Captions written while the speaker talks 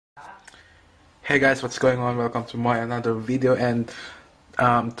Hey guys, what's going on? Welcome to my another video. And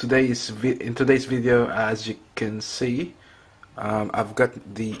in today's video, as you can see, I've got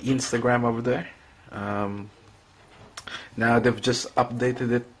the Instagram over there. Um, Now they've just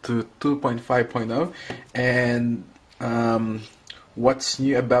updated it to 2.5.0, and what's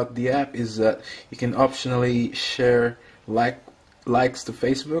new about the app is that you can optionally share likes to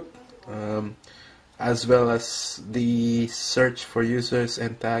Facebook, um, as well as the search for users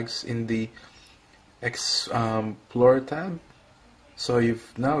and tags in the Explorer tab. So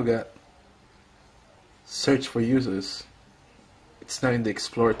you've now got search for users. It's now in the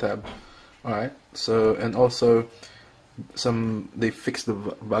Explorer tab. Alright, so and also they fixed the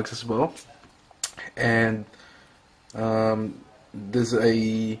bugs as well, and um, there's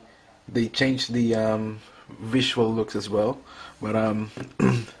a they changed the visual looks as well. But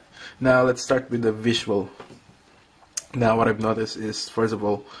now let's start with the visual. Now what I've noticed is, first of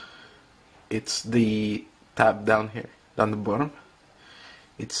all, it's the tab down here, down the bottom.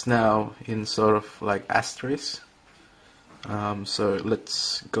 It's now in sort of like asterisk. So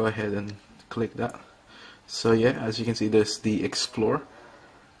let's go ahead and click that. So yeah, as you can see, there's the explore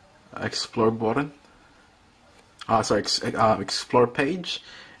button. Explore page,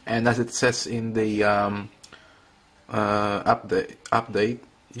 and as it says in the update,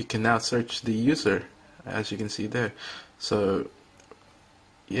 you can now search the user, as you can see there. So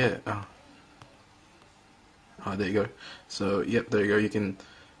yeah, there you go. So yep, there you go. You can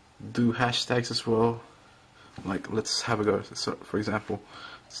do hashtags as well. Like, let's have a go. So for example,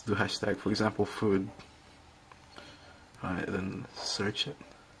 let's do hashtag, for example, food. Alright, then search it,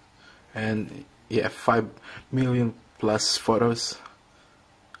 and yeah, 5 million plus photos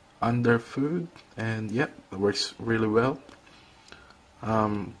under food, and yep, it works really well.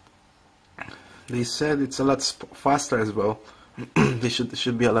 They said it's a lot faster as well. They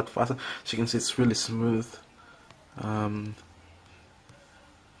should be a lot faster. As you can see, it's really smooth.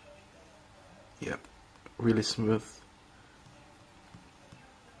 Yep, really smooth.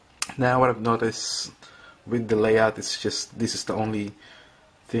 Now what I've noticed with the layout, it's just this is the only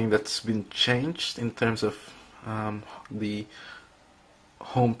thing that's been changed in terms of the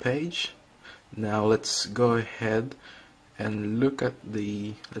home page. Now let's go ahead and look at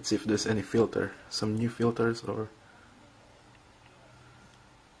the, let's see if there's any filter, some new filters or.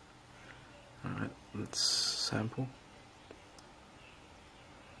 Alright, let's sample.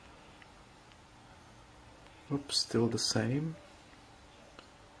 Oops, still the same.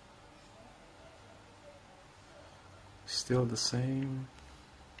 Still the same.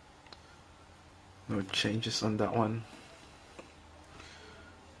 No changes on that one.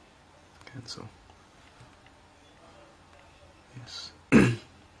 Cancel. Yes. Alright,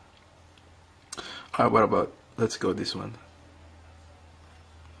 what about, let's go this one.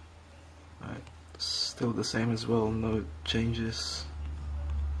 Alright, still the same as well, no changes.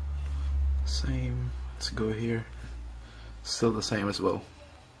 Same. Let's go here. Still the same as well.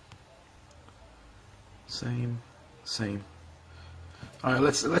 Same. Alright,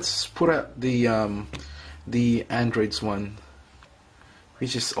 let's put out the Android's one,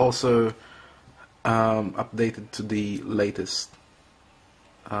 which is also updated to the latest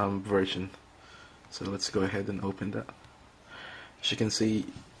version. So let's go ahead and open that. As you can see,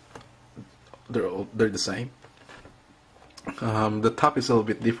 they're the same. The top is a little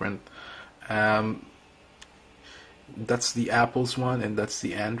bit different. That's the Apple's one, and that's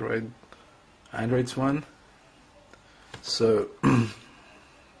the Android's one. So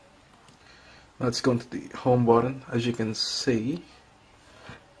let's go into the home button. As you can see,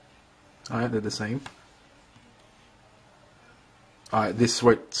 alright, they're the same. Alright, this is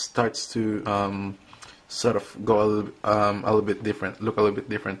where it starts to sort of go a little bit different, look a little bit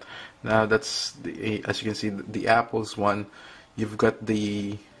different. Now that's the, as you can see, the Apple's one, you've got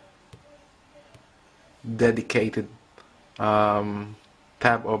the dedicated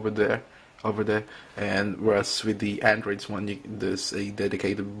tab over there, and whereas with the Android's one, there's a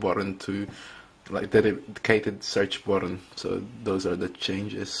dedicated button to, like, dedicated search button. So those are the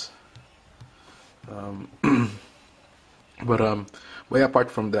changes. But way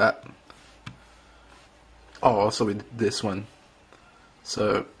apart from that, also with this one,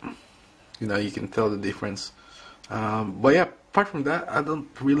 so you know, you can tell the difference. But yeah, apart from that, I don't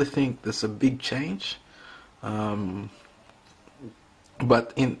really think there's a big change.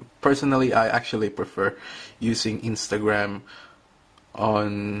 But personally, I actually prefer using Instagram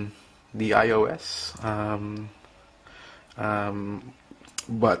on the iOS.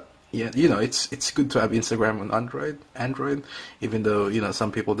 But yeah, you know, it's good to have Instagram on Android, even though, you know,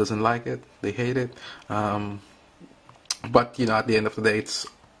 some people doesn't like it, they hate it. But you know, at the end of the day, it's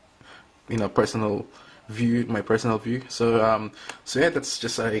personal view, my personal view. So yeah, that's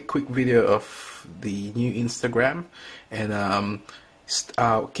just a quick video of the new Instagram, and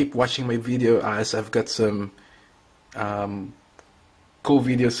keep watching my video as I've got some cool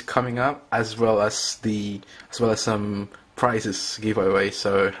videos coming up, as well as some prizes giveaway.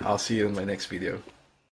 So I'll see you in my next video.